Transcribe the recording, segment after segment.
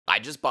I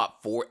just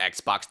bought 4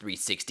 Xbox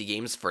 360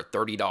 games for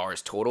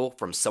 $30 total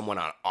from someone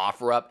on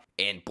OfferUp,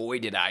 and boy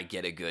did I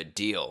get a good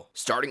deal.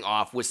 Starting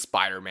off with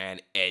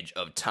Spider-Man Edge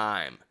of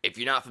Time. If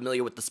you're not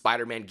familiar with the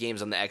Spider-Man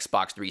games on the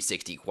Xbox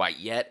 360 quite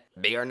yet,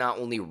 they are not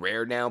only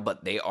rare now,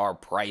 but they are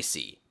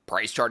pricey.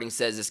 Price charting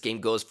says this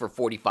game goes for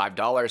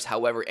 $45,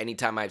 however,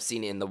 anytime I've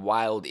seen it in the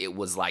wild, it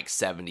was like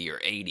 $70 or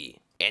 $80.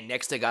 And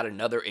next I got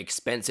another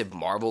expensive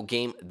Marvel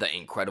game, The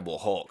Incredible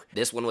Hulk.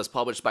 This one was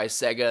published by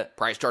Sega.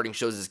 Price charting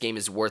shows this game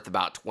is worth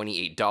about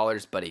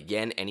 $28, but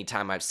again,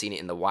 anytime I've seen it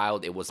in the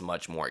wild, it was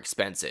much more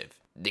expensive.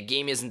 The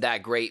game isn't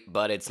that great,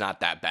 but it's not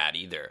that bad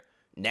either.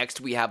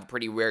 Next, we have a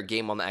pretty rare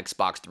game on the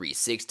Xbox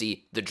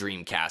 360, the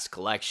Dreamcast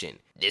Collection.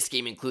 This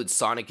game includes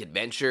Sonic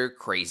Adventure,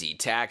 Crazy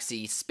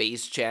Taxi,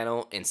 Space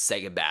Channel, and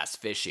Sega Bass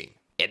Fishing.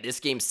 And this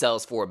game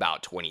sells for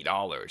about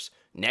 $20.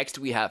 Next,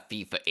 we have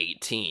FIFA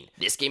 18.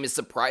 This game is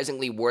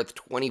surprisingly worth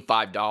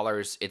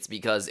 $25. It's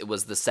because it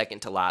was the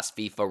second to last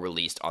FIFA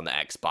released on the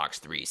Xbox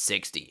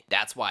 360.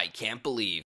 That's why I can't believe